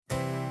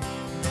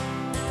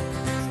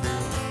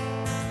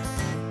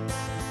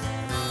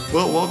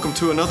Well, welcome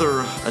to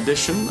another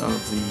edition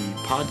of the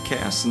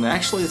podcast, and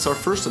actually it's our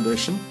first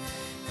edition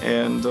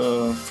and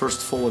first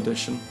full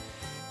edition,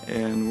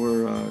 and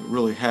we're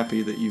really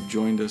happy that you've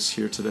joined us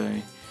here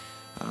today.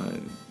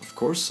 Of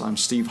course, I'm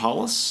Steve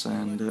Hollis,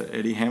 and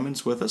Eddie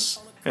Hammond's with us,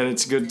 and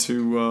it's good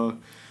to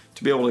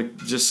be able to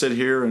just sit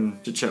here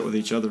and to chat with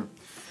each other.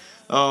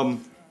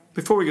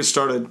 Before we get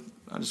started,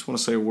 I just want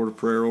to say a word of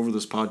prayer over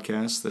this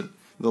podcast that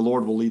the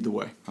Lord will lead the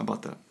way. How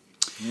about that?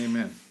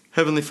 Amen.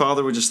 Heavenly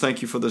Father, we just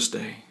thank you for this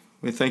day.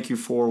 We thank you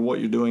for what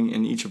you're doing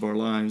in each of our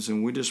lives,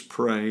 and we just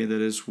pray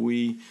that as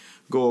we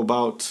go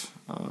about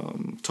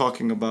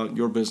talking about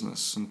your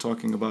business and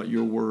talking about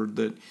your word,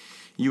 that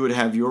you would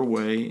have your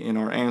way in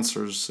our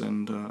answers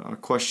and our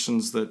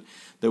questions that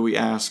we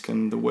ask,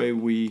 and the way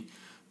we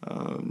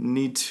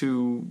need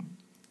to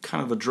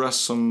kind of address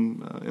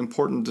some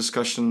important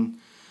discussion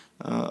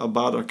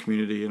about our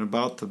community and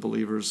about the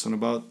believers and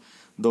about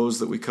those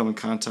that we come in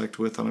contact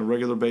with on a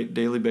regular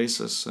daily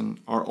basis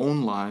and our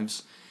own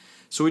lives.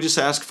 So we just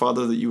ask,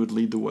 Father, that you would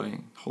lead the way.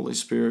 Holy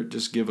Spirit,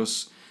 just give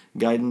us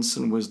guidance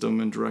and wisdom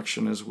and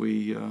direction as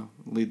we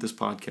lead this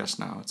podcast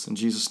now. It's in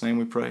Jesus' name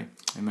we pray.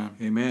 Amen.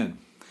 Amen.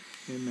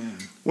 Amen.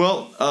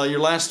 Well,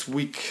 your last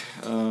weekend's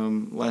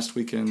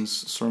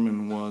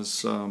sermon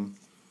was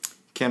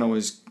can't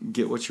always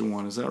get what you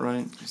want. Is that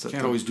right?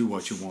 Can't always do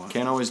what you want.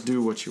 Can't always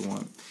do what you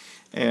want.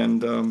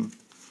 And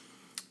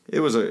it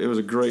was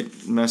a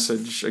great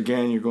message.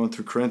 Again, you're going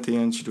through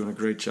Corinthians. You're doing a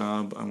great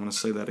job. I want to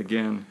say that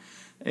again.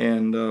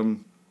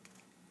 And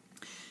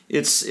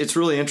it's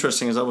really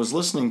interesting. As I was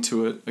listening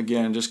to it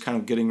again, just kind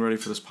of getting ready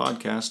for this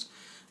podcast,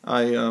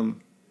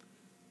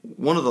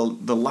 one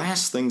of the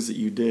last things that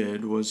you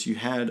did was you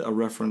had a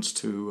reference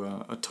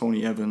to a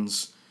Tony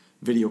Evans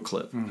video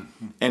clip,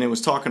 and it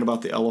was talking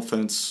about the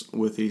elephants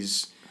with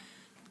these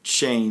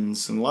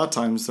chains, and a lot of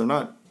times they're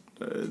not.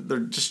 They're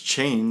just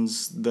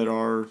chains that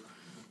are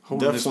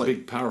holding this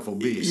big, powerful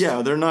beast.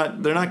 Yeah, they're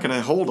not going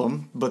to hold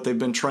them, but they've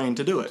been trained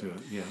to do it.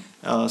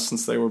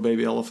 Since they were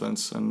baby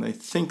elephants, and they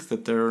think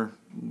that they're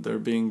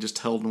being just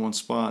held in one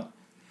spot.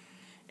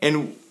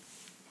 And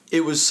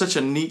it was such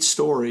a neat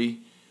story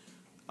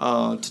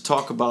to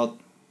talk about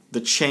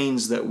the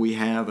chains that we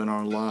have in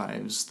our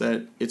lives,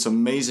 that it's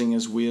amazing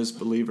as we as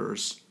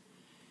believers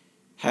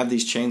have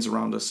these chains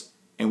around us,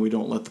 and we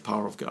don't let the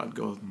power of God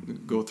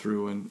go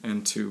through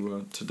and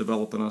to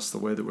develop in us the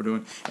way that we're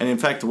doing. And in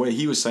fact, the way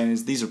he was saying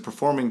is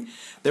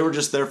they were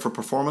just there for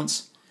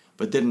performance,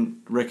 but didn't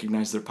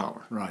recognize their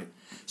power. Right.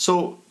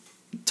 So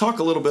talk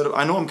a little bit.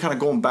 I know I'm kind of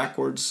going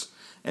backwards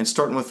and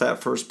starting with that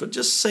first, but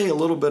just say a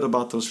little bit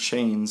about those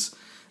chains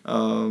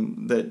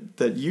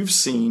that you've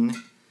seen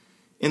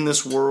in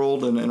this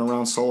world and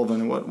around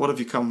Sullivan. And what have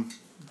you come?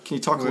 Can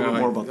you talk a little bit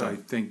more about that? I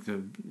think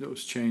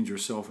those chains are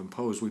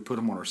self-imposed. We put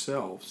them on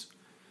ourselves.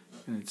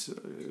 And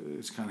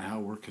it's kind of how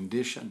we're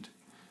conditioned.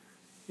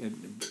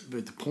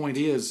 But the point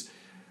is,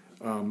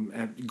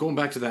 going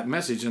back to that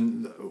message,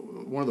 and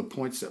one of the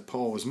points that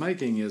Paul was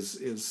making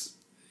is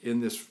in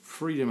this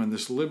freedom and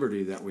this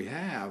liberty that we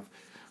have,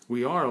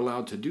 we are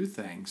allowed to do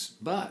things,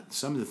 but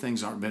some of the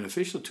things aren't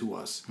beneficial to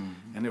us.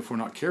 Mm-hmm. And if we're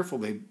not careful,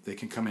 they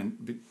can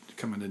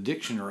become an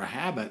addiction or a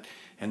habit,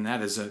 and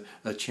that is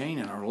a chain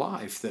in our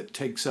life that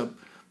takes up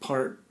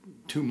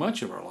too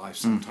much of our life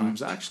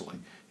sometimes, actually.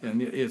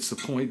 And it's the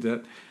point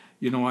that,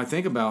 I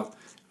think about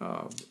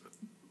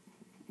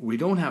we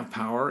don't have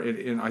power,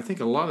 and I think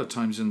a lot of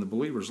times in the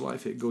believer's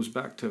life it goes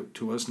back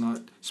to us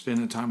not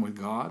spending time with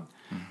God.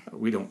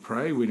 We don't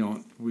pray. We're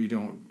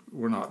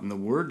not in the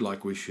Word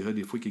like we should.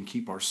 If we can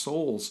keep our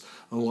souls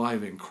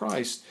alive in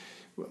Christ,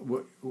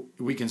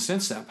 we can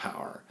sense that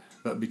power.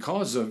 But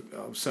because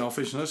of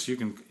selfishness,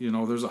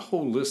 there's a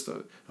whole list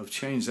of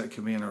chains that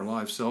can be in our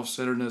life,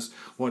 self-centeredness,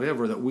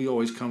 whatever, that we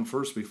always come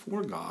first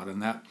before God,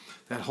 and that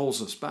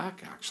holds us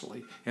back,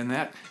 actually. And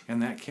that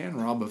can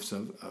rob us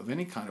of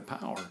any kind of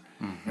power.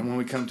 Mm-hmm. And when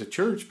we come to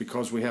church,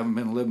 because we haven't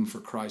been living for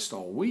Christ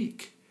all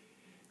week,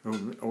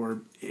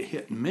 or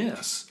hit and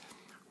miss,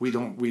 we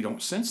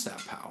don't sense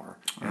that power.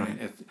 Right.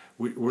 And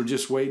we're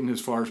just waiting, as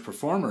far as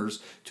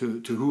performers,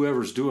 to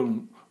whoever's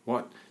doing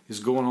what is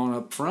going on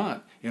up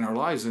front in our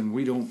lives, and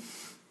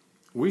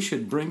we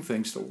should bring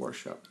things to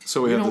worship.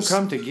 So we don't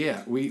come to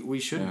get. We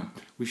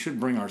should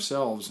bring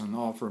ourselves and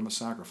offer them a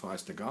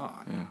sacrifice to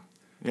God.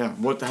 Yeah.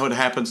 How it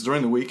happens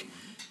during the week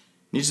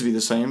needs to be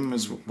the same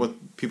as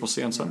what people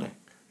see on Sunday.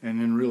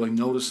 And then really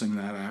noticing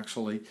that,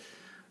 actually,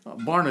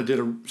 Barna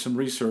did some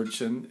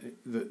research, and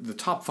the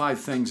top 5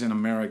 things in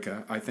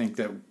America, I think,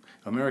 that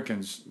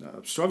Americans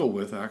struggle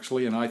with,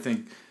 actually, and I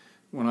think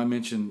when I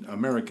mention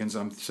Americans,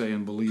 I'm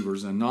saying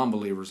believers and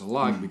non-believers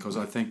alike, because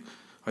I think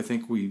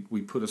we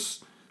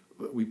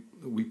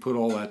put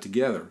all that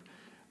together.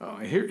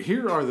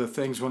 Here are the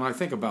things when I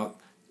think about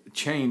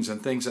chains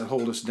and things that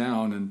hold us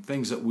down and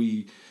things that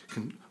we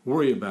can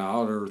worry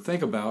about or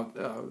think about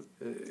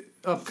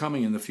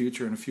upcoming in the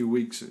future in a few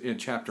weeks. In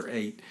chapter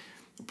 8,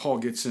 Paul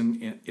gets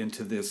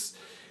into this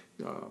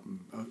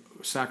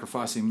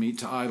sacrificing meat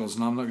to idols,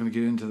 and I'm not going to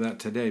get into that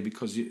today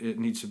because it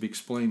needs to be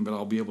explained, but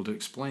I'll be able to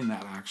explain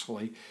that,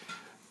 actually.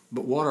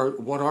 But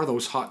what are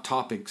those hot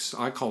topics?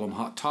 I call them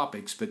hot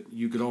topics, but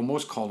you could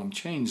almost call them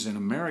chains in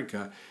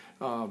America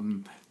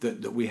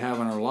that we have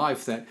in our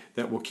life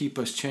that will keep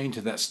us chained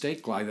to that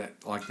stake like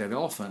that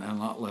elephant and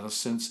not let us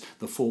sense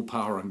the full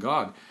power in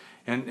God.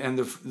 And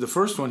the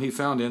first one he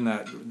found in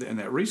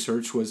that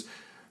research was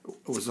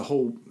the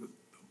whole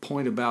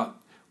point about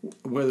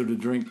whether to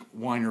drink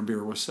wine or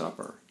beer with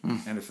supper,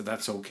 and if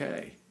that's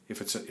okay, if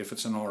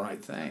it's an all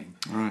right thing.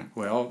 Right.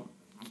 Well,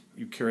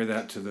 you carry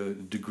that to the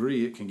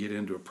degree it can get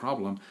into a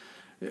problem.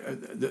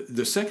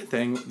 The second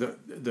thing,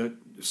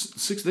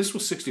 this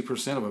was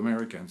 60% of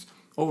Americans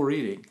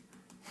overeating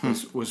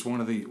was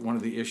one of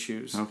the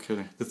issues. No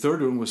kidding. The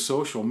third one was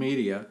social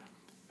media,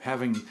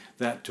 having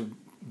that to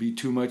be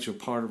too much a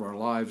part of our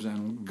lives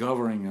and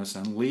governing us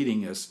and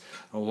leading us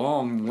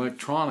along.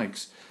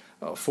 Electronics.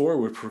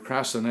 Forward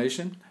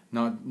procrastination,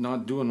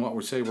 not doing what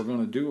we say we're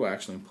going to do,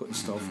 actually, and putting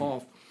stuff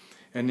off,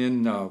 and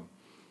then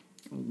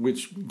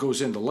which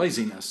goes into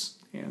laziness,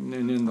 and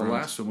then the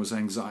last one was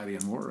anxiety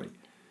and worry.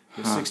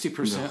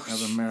 60%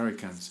 of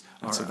Americans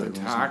are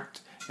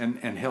attacked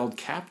and held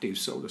captive,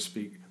 so to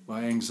speak,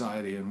 by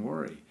anxiety and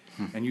worry.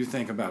 And you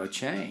think about a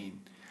chain.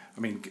 I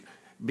mean,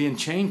 being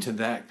chained to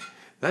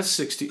that's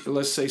 60.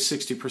 Let's say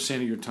 60%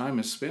 of your time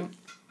is spent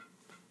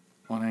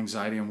on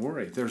anxiety and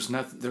worry. There's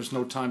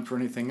no time for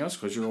anything else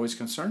because you're always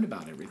concerned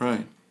about everything.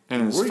 Right.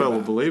 And as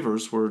fellow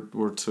believers, we're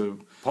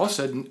to... Paul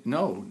said,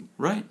 no.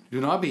 Right. Do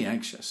not be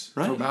anxious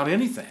about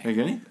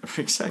anything.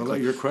 Exactly. Well,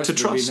 your question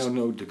to trust. Would be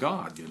no to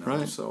God,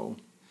 Right. So.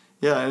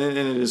 Yeah, and it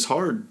is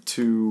hard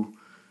to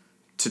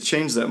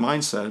change that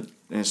mindset.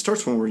 And it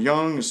starts when we're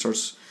young. It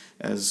starts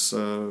as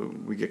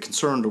we get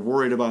concerned or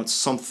worried about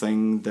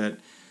something that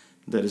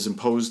is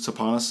imposed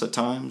upon us at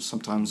times.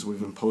 Sometimes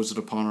we've imposed it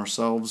upon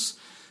ourselves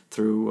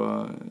through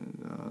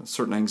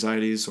certain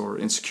anxieties or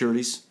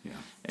insecurities,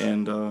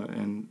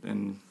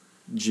 and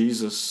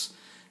Jesus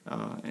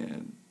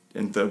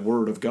and the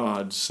Word of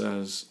God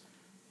says,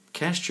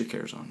 "Cast your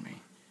cares on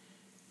me,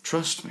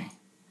 trust me,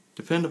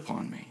 depend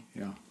upon me.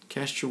 Yeah,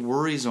 cast your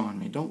worries on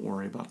me. Don't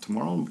worry about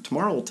tomorrow.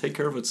 Tomorrow will take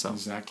care of itself."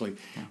 Exactly.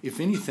 Yeah. If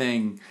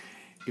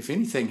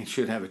anything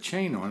should have a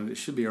chain on it, it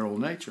should be our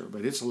old nature,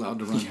 but it's allowed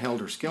to run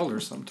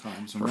helter-skelter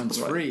sometimes and runs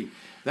free.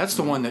 That's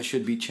the one that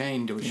should be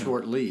chained to a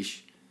short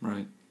leash.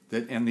 Right.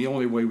 And the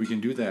only way we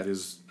can do that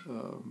is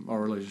our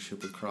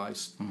relationship with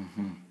Christ.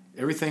 Mm-hmm.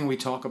 Everything we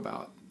talk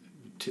about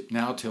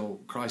now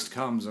till Christ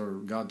comes or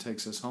God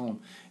takes us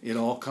home, it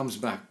all comes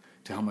back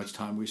to how much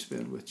time we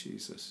spend with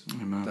Jesus.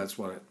 Amen. That's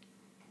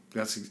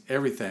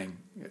everything.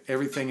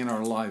 Everything in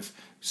our life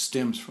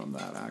stems from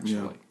that,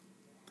 actually.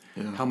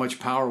 Yeah. How much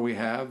power we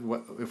have,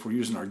 if we're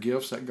using our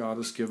gifts that God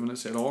has given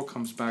us, it all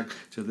comes back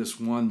to this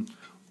one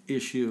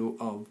issue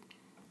of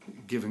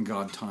giving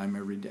God time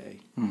every day.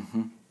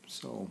 Mm-hmm.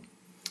 So...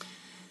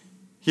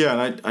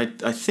 Yeah, and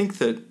I think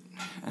that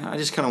I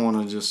just kind of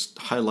want to just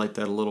highlight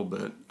that a little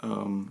bit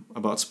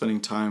about spending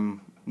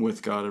time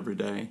with God every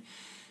day.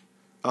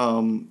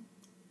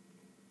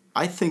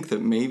 I think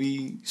that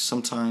maybe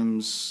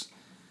sometimes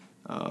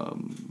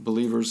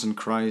believers in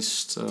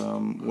Christ,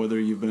 whether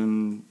you've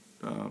been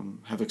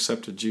have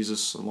accepted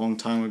Jesus a long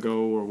time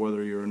ago or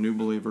whether you're a new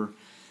believer,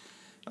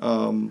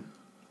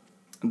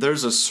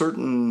 there's a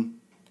certain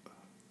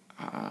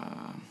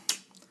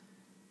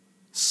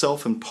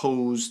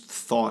self-imposed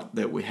thought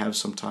that we have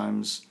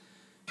sometimes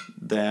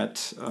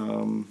that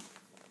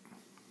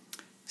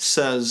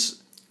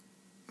says,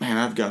 man,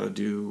 I've got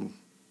to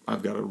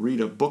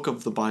read a book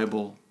of the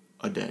Bible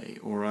a day,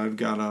 or I've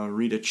got to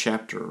read a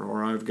chapter,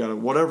 or I've got to,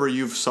 whatever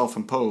you've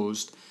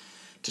self-imposed,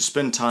 to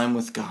spend time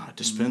with God,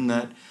 to spend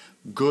that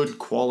good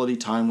quality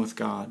time with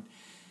God.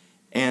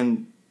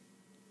 And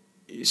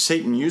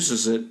Satan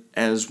uses it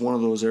as one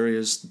of those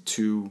areas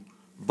to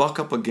buck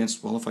up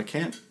against, well, if I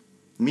can't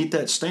meet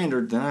that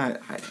standard, then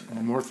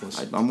I'm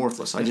worthless. I'm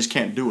worthless. I just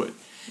can't do it.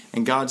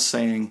 And God's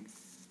saying,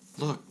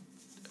 look,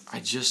 I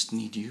just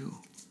need you.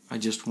 I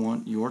just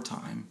want your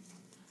time.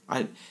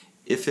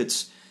 If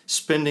it's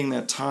spending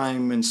that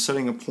time and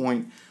setting a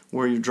point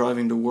where you're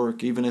driving to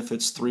work, even if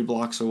it's 3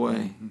 blocks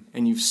away,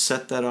 and you've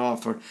set that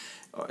off, or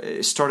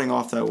starting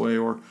off that way,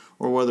 or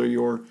whether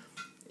you're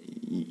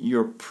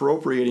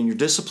appropriating, you're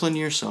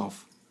disciplining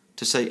yourself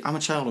to say, I'm a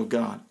child of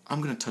God.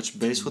 I'm going to touch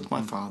base with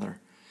my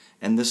Father.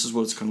 And this is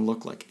what it's going to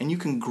look like. And you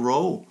can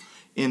grow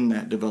in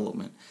that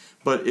development.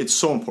 But it's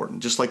so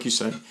important, just like you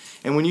said.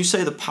 And when you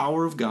say the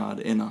power of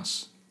God in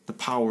us, the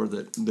power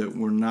that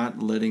we're not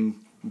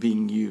letting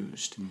being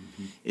used,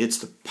 it's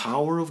the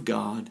power of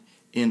God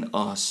in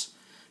us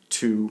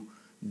to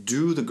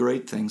do the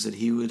great things that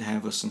He would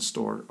have us in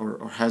store,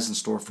 or has in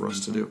store for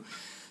us to do.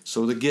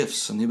 So the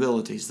gifts and the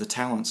abilities, the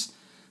talents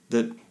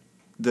that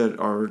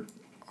are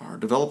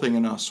developing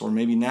in us, or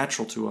maybe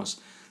natural to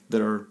us,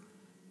 that are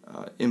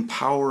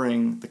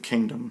empowering the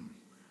kingdom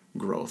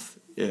growth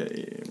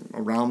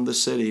around the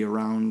city,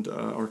 around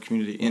our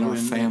community, in our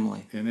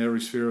family. In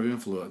every sphere of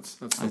influence.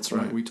 That's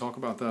right. We talk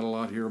about that a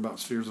lot here, about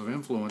spheres of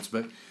influence,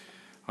 but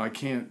I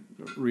can't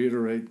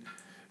reiterate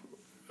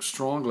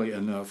strongly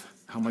enough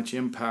how much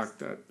impact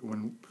that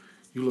when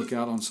You look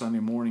out on Sunday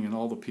morning and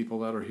all the people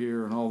that are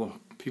here and all the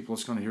people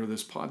that's going to hear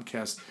this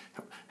podcast,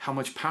 how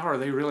much power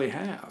they really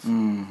have,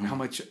 how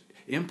much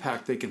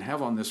impact they can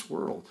have on this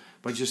world.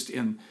 By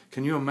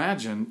can you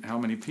imagine how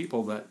many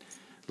people that,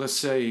 let's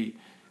say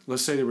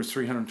there were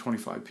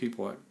 325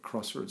 people at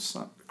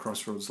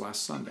Crossroads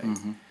last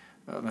Sunday.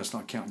 That's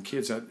not counting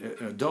kids,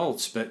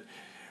 adults, but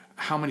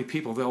how many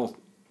people they'll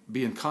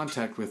be in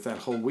contact with that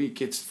whole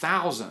week? It's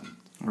thousands.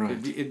 Right.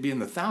 It'd be in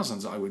the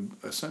thousands, I would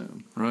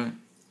assume. Right.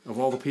 Of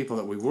all the people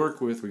that we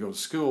work with, we go to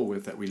school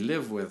with, that we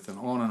live with, and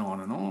on and on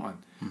and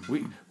on.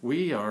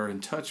 We are in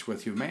touch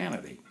with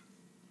humanity.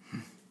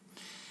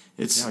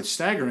 It's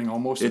staggering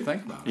almost to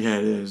think about it. Yeah,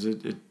 it is.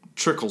 It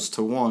trickles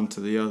to one to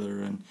the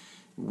other, and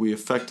we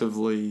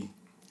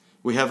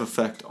have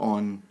effect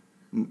on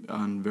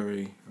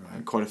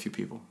quite a few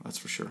people. That's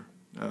for sure.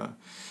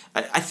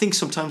 I think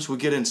sometimes we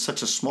get in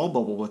such a small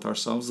bubble with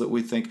ourselves that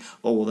we think,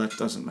 oh, well, that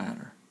doesn't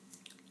matter.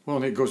 Well,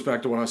 and it goes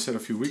back to what I said a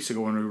few weeks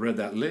ago when we read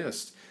that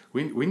list.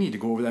 We need to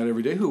go over that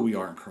every day, who we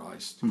are in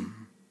Christ.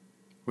 Mm-hmm.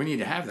 We need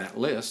to have that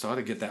list. I ought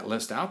to get that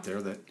list out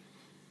there.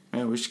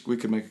 Yeah, we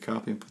could make a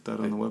copy and put that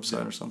on the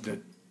website or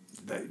something.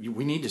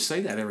 We need to say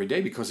that every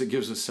day because it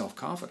gives us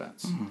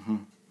self-confidence. Mm-hmm.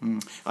 Mm-hmm.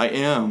 I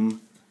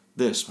am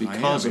this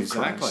because of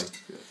exactly. Christ.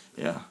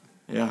 Yeah.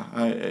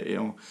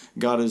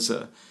 God has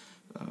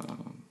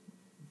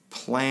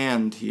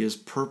planned. He has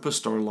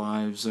purposed our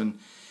lives, and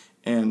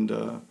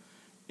in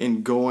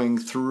going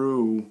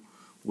through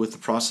with the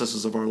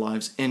processes of our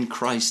lives in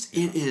Christ,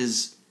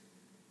 it's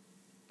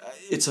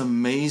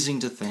amazing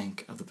to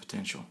think of the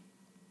potential.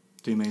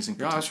 The amazing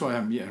potential.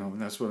 Yeah, that's why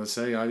that's what I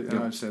say.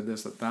 I've said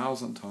this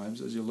 1,000 times.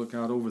 As you look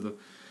out over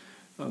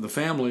the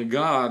family of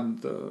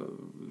God,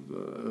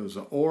 there's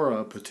an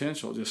aura of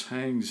potential just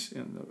hangs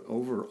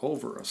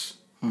over us.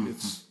 Mm-hmm.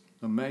 It's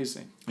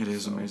amazing. It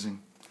is amazing.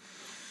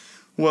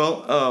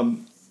 Well,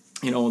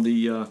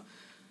 the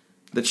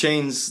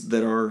chains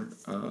that are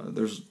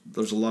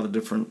there's a lot of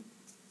different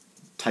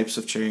types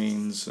of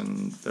chains,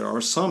 and there are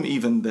some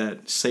even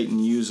that Satan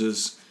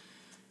uses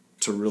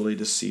to really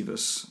deceive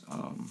us,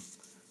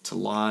 to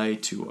lie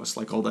to us,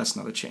 like, oh, that's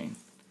not a chain.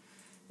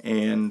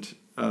 And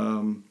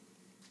I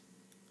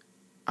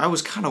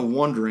was kind of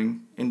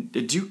wondering, and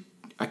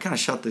I kind of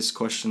shot these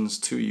questions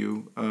to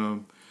you,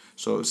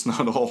 so it's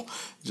not all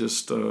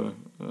just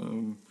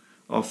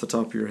off the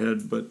top of your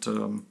head, but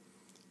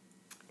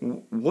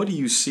what do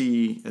you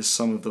see as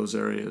some of those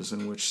areas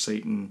in which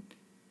Satan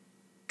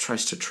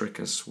tries to trick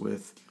us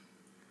with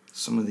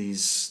some of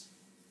these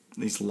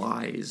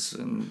lies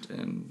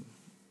and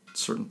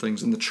certain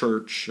things in the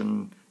church,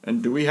 and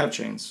do we have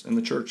chains in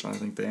the church? And I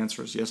think the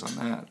answer is yes on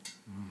that.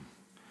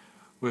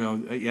 Well,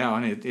 yeah,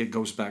 and it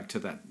goes back to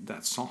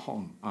that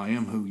song, "I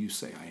am who you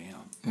say I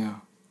am." Yeah.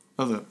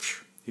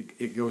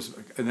 It goes,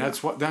 and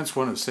that's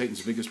one of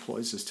Satan's biggest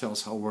ploys, is tell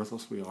us how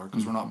worthless we are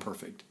because we're not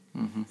perfect.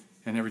 Mm-hmm.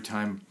 And every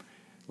time,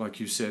 like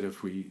you said,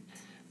 if we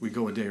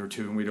go a day or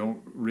two and we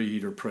don't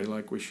read or pray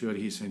like we should,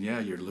 he's saying, "Yeah,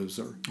 you're a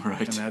loser."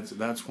 Right. And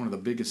that's one of the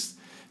biggest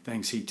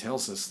things he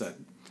tells us, that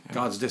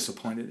God's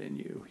disappointed in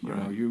you. You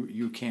know,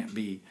 you can't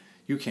be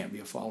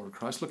a follower of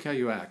Christ. Look how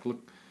you act.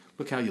 Look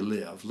how you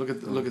live. Look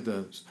at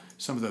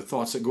some of the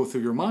thoughts that go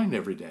through your mind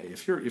every day.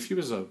 If you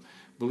was a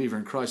believer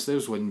in Christ,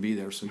 those wouldn't be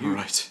there. So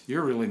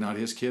you're really not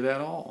his kid at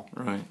all.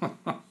 Right.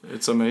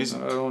 It's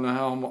amazing. I don't know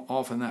how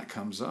often that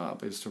comes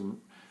up.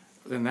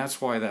 And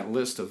that's why that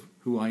list of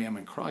who I am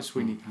in Christ,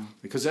 we need,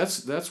 because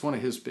that's one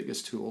of his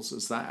biggest tools,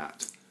 is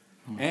that.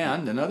 Mm-hmm.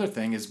 And another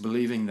thing is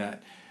believing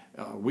that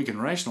we can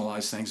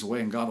rationalize things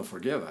away and God will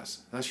forgive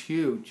us. That's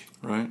huge.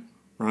 Right.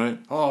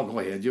 Oh, go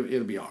ahead.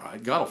 It'll be all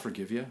right. God will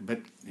forgive you.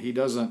 But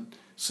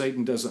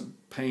Satan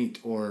doesn't paint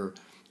or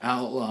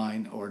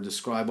outline or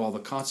describe all the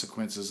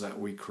consequences that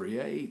we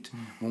create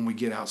when we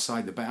get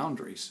outside the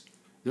boundaries.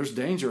 There's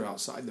danger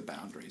outside the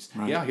boundaries.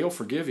 Right. Yeah, he'll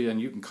forgive you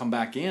and you can come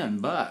back in,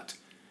 but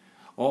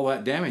all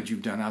that damage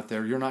you've done out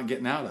there, you're not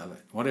getting out of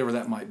it, whatever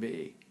that might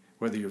be,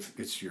 whether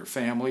it's your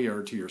family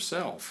or to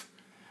yourself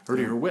or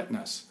to your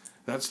witness.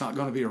 That's not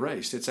going to be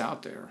erased. It's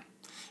out there.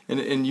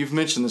 And you've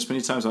mentioned this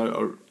many times.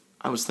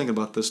 I was thinking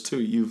about this too.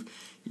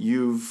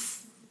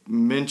 You've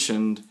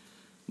mentioned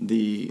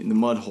the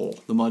mud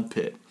hole, the mud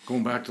pit.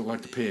 Going back to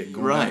like the pig.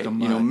 Back to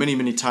mud.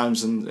 Many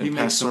times in he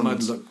past sermons. He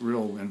makes the mud look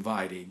real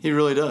inviting. He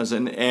really does.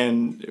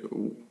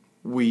 And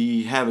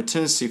we have a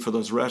tendency for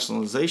those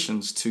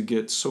rationalizations to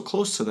get so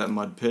close to that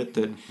mud pit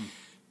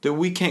that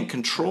we can't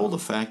control the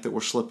fact that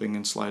we're slipping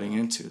and sliding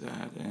into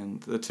that. And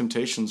the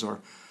temptations are,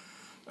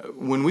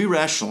 when we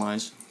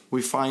rationalize,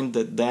 we find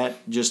that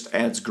just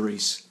adds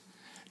grease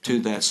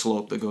to that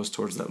slope that goes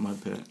towards that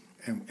mud pit.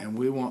 And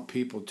we want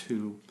people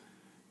to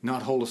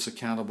not hold us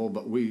accountable,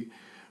 but we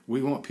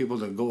want people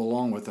to go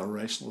along with our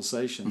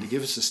rationalization, to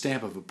give us a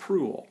stamp of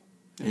approval.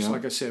 It's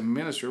like I said,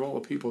 ministry, all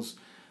the people's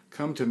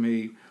come to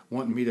me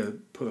wanting me to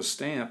put a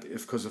stamp,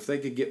 because if they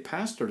could get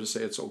pastor to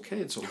say it's okay,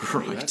 it's okay.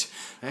 Right.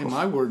 Hey,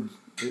 my word,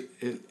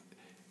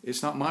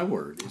 it's not my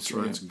word.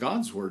 It's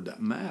God's word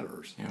that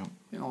matters. Yeah.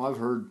 I've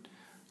heard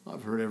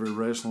every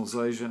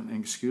rationalization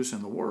and excuse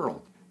in the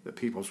world, that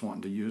people's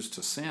wanting to use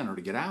to sin or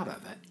to get out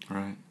of it.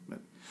 Right. But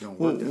don't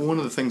Well, work that one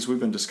of the things we've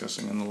been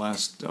discussing in the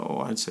last,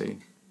 I'd say,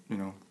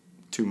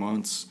 2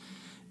 months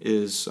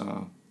is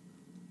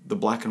the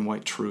black and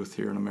white truth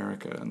here in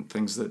America, and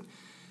things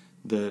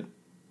that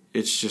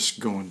it's just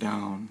going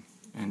down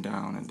and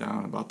down and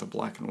down about the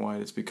black and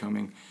white. It's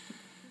becoming,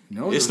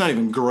 it's not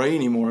even gray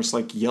anymore. It's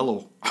like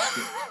yellow.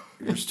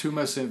 There's too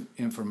much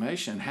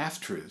information,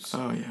 half-truths.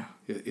 Oh, yeah.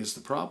 Is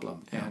the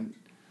problem. Yeah. And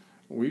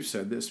we've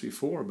said this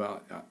before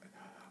about,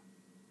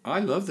 I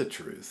love the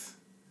truth,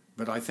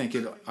 but I think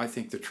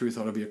the truth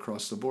ought to be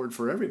across the board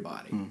for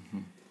everybody. Mm-hmm.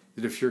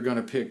 That if you're going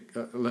to pick,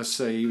 let's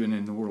say even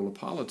in the world of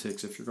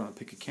politics, if you're going to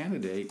pick a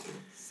candidate,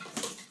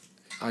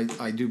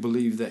 I do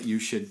believe that you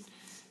should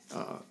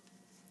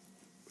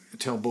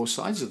tell both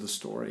sides of the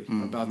story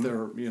about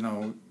their,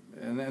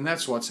 and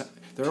that's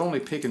they're only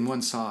picking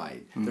one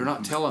side. They're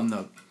not telling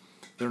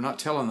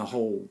the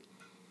whole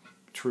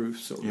truth,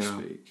 so to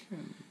speak.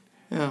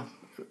 Yeah.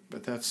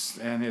 But this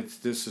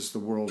is the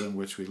world in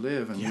which we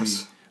live, and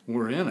Yes.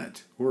 we're in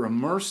it. We're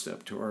immersed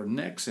up to our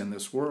necks in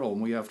this world,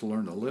 and we have to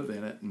learn to live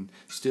in it and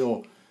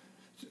still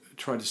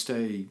try to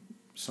stay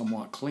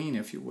somewhat clean,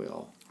 if you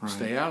will. Right.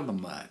 Stay out of the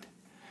mud.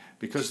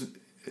 Because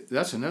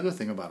that's another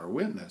thing about our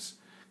witness.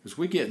 Because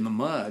we get in the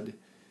mud,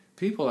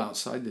 people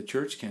outside the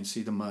church can't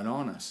see the mud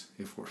on us.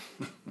 If we're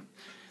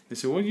They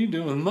say, "What are you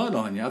doing with mud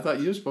on you? I thought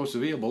you were supposed to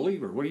be a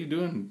believer. What are you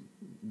doing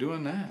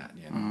that?"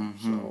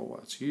 So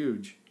it's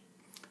huge.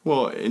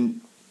 Well,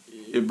 and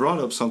it brought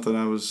up something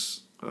I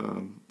was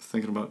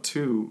thinking about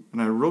too,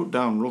 and I wrote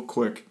down real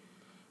quick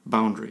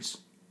boundaries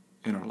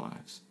in our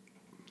lives.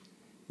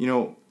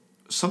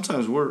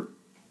 Sometimes we're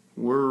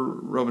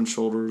rubbing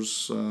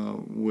shoulders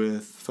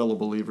with fellow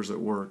believers at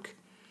work,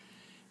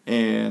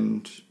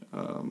 and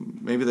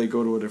maybe they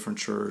go to a different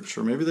church,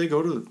 or maybe they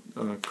go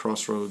to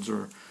Crossroads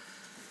or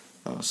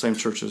same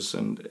churches,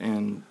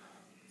 and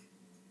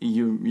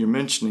you're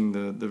mentioning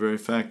the very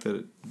fact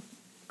that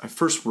I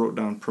first wrote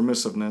down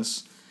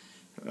permissiveness,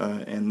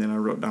 and then I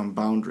wrote down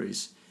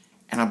boundaries.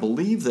 And I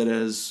believe that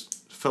as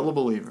fellow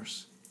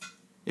believers,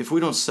 if we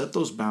don't set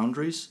those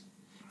boundaries,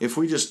 if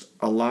we just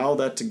allow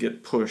that to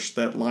get pushed,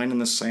 that line in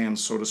the sand,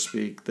 so to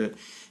speak, that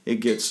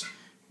it gets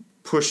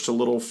pushed a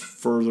little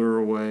further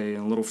away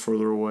and a little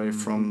further away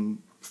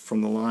from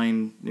the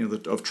line,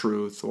 of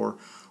truth, or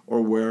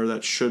where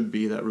that should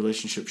be, that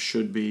relationship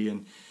should be,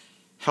 and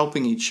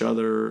helping each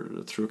other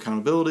through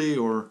accountability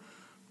or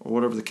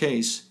whatever the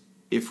case.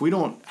 If we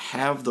don't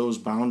have those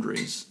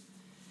boundaries,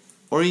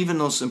 or even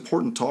those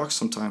important talks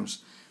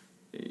sometimes,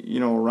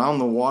 around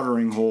the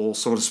watering hole,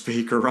 so to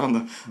speak, or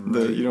around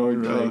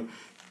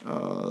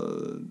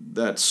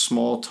that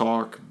small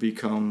talk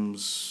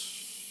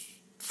becomes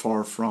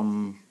far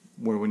from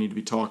where we need to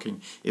be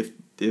talking.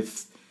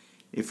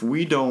 If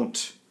we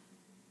don't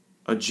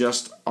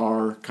adjust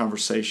our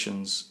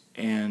conversations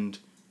and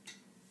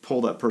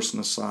pull that person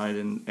aside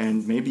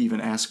and maybe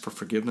even ask for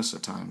forgiveness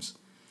at times,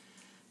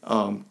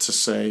 to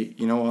say,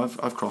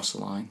 I've crossed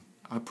the line.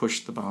 I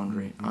pushed the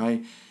boundary.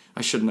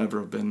 I should never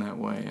have been that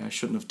way. I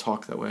shouldn't have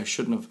talked that way. I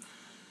shouldn't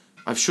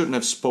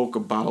have spoke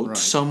about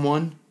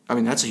someone. I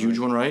mean, that's a huge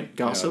one, right?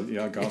 Gossip.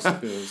 Yeah,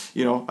 gossip is.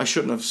 I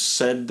shouldn't have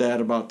said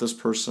that about this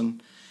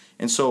person.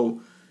 And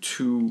so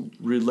to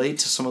relate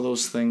to some of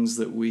those things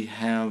that we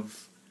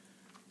have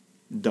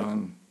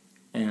done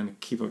and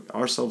keep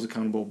ourselves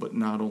accountable, but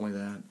not only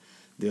that,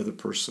 the other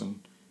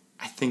person,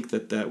 I think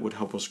that would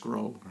help us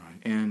grow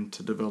and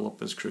to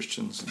develop as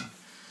Christians and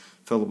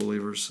fellow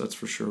believers, that's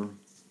for sure.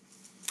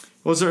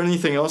 Was there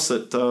anything else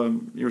that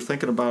you were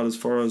thinking about as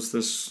far as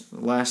this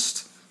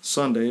last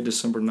Sunday,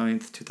 December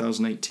 9th,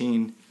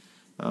 2018,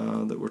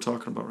 that we're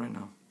talking about right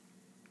now?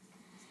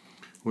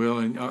 Well,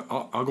 and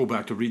I'll go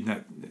back to reading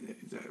that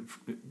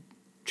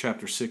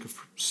chapter 6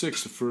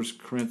 of 1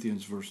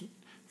 Corinthians, verse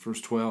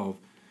 12.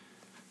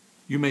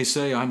 You may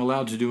say, "I'm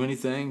allowed to do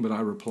anything," but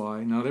I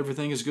reply, "Not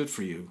everything is good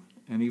for you.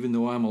 And even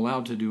though I'm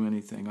allowed to do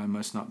anything, I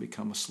must not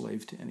become a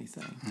slave to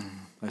anything."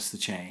 That's the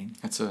chain.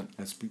 That's it.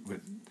 That's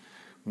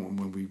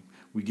when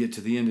we get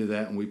to the end of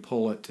that and we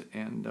pull it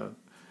and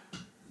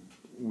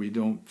we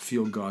don't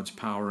feel God's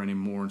power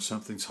anymore and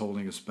something's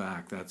holding us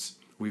back.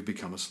 We've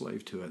become a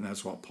slave to it, and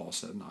that's what Paul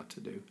said not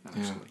to do.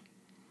 Actually,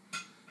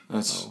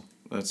 that's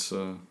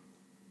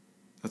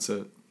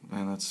it,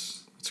 man.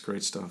 That's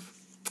great stuff.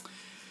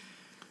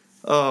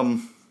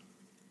 You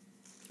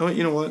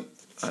know what?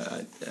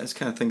 I was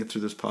kind of thinking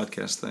through this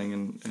podcast thing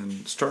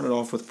and starting it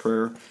off with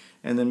prayer,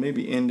 and then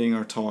maybe ending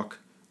our talk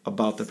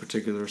about that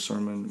particular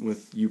sermon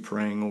with you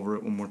praying over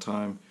it one more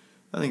time.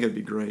 I think it'd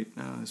be great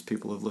as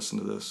people have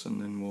listened to this,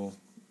 and then we'll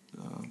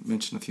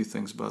mention a few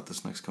things about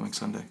this next coming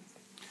Sunday.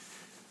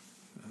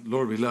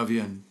 Lord, we love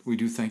you, and we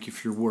do thank you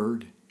for your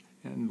word.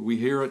 And we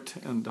hear it,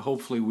 and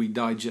hopefully we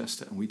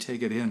digest it, and we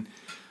take it in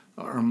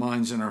our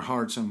minds and our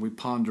hearts, and we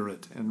ponder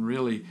it, and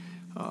really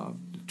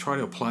try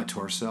to apply it to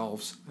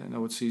ourselves. I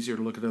know it's easier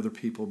to look at other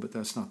people, but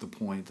that's not the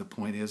point. The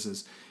point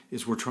is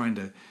we're trying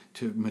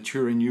to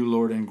mature in you,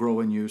 Lord, and grow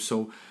in you.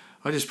 So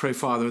I just pray,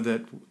 Father,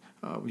 that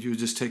you would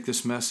just take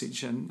this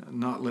message and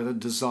not let it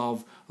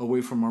dissolve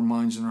away from our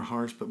minds and our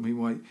hearts, but we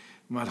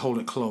might hold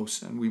it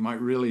close, and we might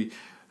really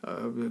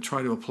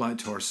try to apply it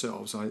to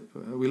ourselves.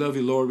 We love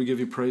you, Lord. We give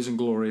you praise and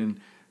glory, and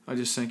I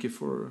just thank you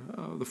for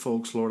the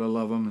folks, Lord. I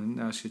love them and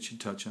ask that you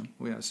touch them.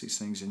 We ask these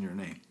things in your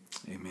name.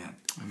 Amen.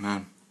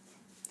 Amen.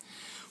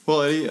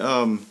 Well, Eddie,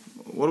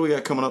 what do we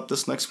got coming up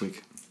this next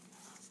week?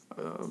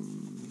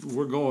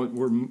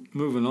 We're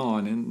moving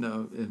on in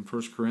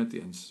 1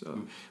 Corinthians.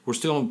 We're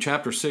still in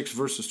chapter 6,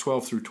 verses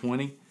 12 through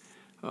 20.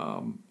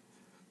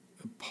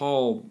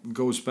 Paul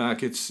goes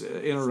back. It's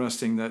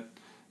interesting that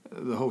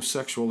the whole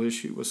sexual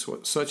issue was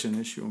such an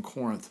issue in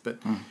Corinth, but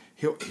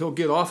he'll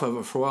get off of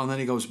it for a while, and then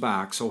he goes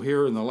back. So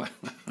here in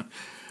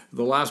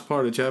the last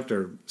part of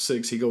chapter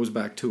 6, he goes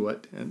back to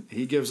it, and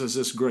he gives us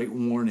this great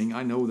warning.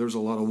 I know there's a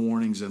lot of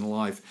warnings in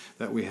life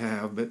that we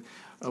have, but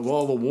of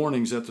all the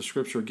warnings that the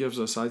Scripture gives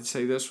us, I'd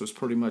say this was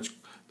pretty much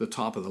the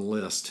top of the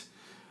list.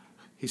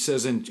 He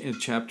says in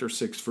chapter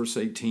 6, verse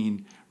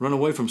 18, "Run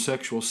away from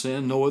sexual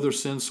sin. No other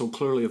sin so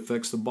clearly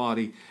affects the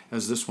body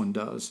as this one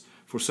does.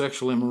 For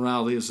sexual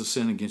immorality is a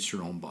sin against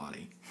your own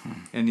body."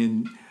 And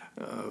in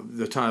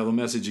the title of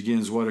the message again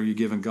is, "What are you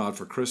giving God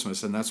for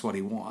Christmas?" And that's what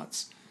he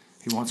wants.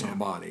 He wants our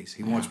bodies.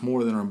 He wants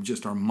more than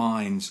just our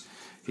minds.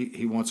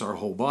 He wants our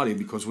whole body,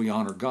 because we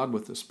honor God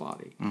with this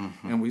body.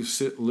 And we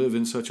live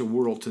in such a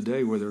world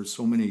today where there's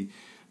so many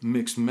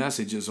mixed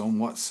messages on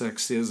what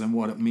sex is and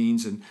what it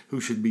means and who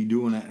should be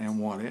doing it and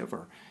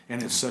whatever.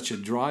 And it's such a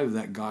drive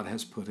that God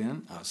has put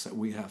in us that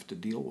we have to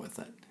deal with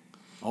it.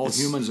 All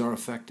humans are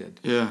affected.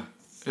 Yeah,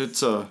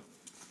 it's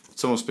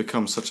almost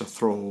become such a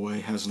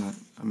throwaway, hasn't it?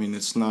 I mean,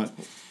 it's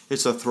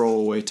a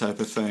throwaway type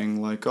of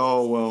thing. Like,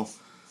 oh well,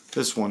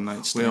 this one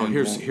night stand.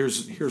 Well,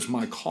 here's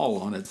my call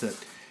on it, that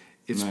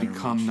it's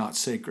become not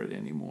sacred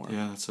anymore.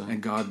 Yeah, that's it.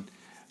 And God,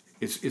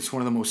 it's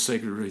one of the most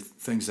sacred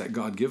things that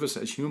God gives us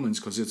as humans,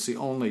 because it's the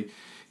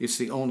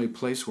only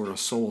place where a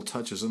soul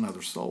touches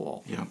another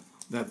soul. Yeah.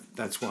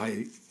 That's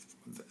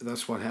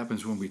what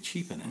happens when we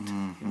cheapen it.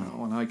 You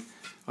know, and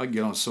I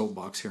get on a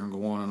soapbox here and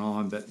go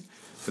on, but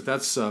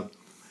that's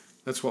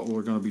what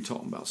we're going to be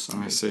talking about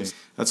Sunday. I see.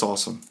 That's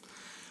awesome.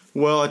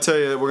 Well, I tell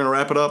you, we're going to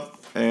wrap it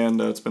up, and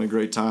it's been a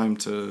great time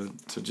to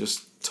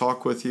just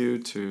talk with you,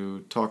 to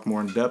talk more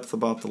in depth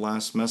about the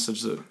last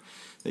message that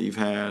you've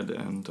had.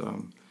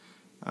 And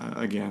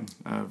again,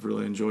 I've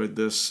really enjoyed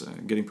this,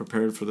 getting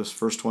prepared for this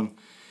first one.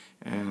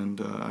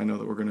 And I know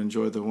that we're going to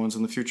enjoy the ones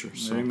in the future.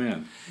 So,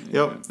 Amen.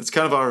 Yep, it's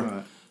kind of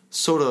our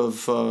sort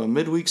of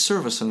midweek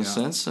service in a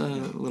sense, a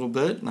little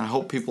bit. And I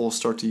hope people will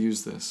start to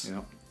use this.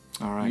 Yeah.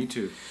 All right. Me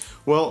too.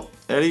 Well,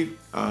 Eddie,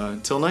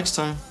 until next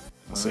time,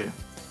 I'll see you.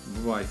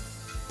 Bye.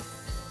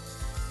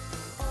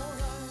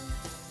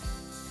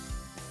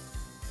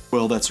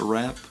 Well, that's a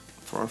wrap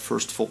for our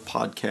first full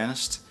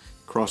podcast,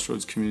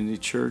 Crossroads Community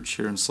Church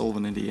here in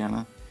Sullivan,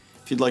 Indiana.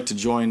 If you'd like to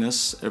join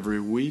us every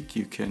week,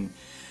 you can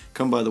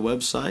come by the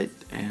website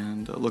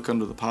and look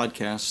under the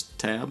podcast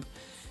tab,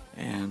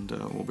 and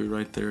we'll be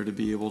right there to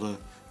be able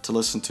to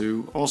listen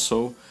to.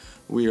 Also,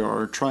 we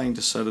are trying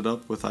to set it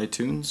up with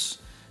iTunes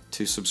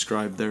to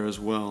subscribe there as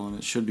well, and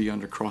it should be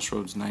under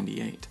Crossroads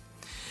 98.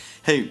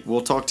 Hey,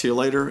 we'll talk to you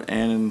later,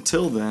 and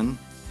until then,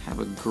 have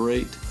a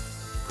great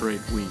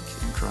week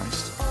in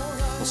Christ.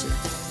 We'll see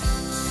you.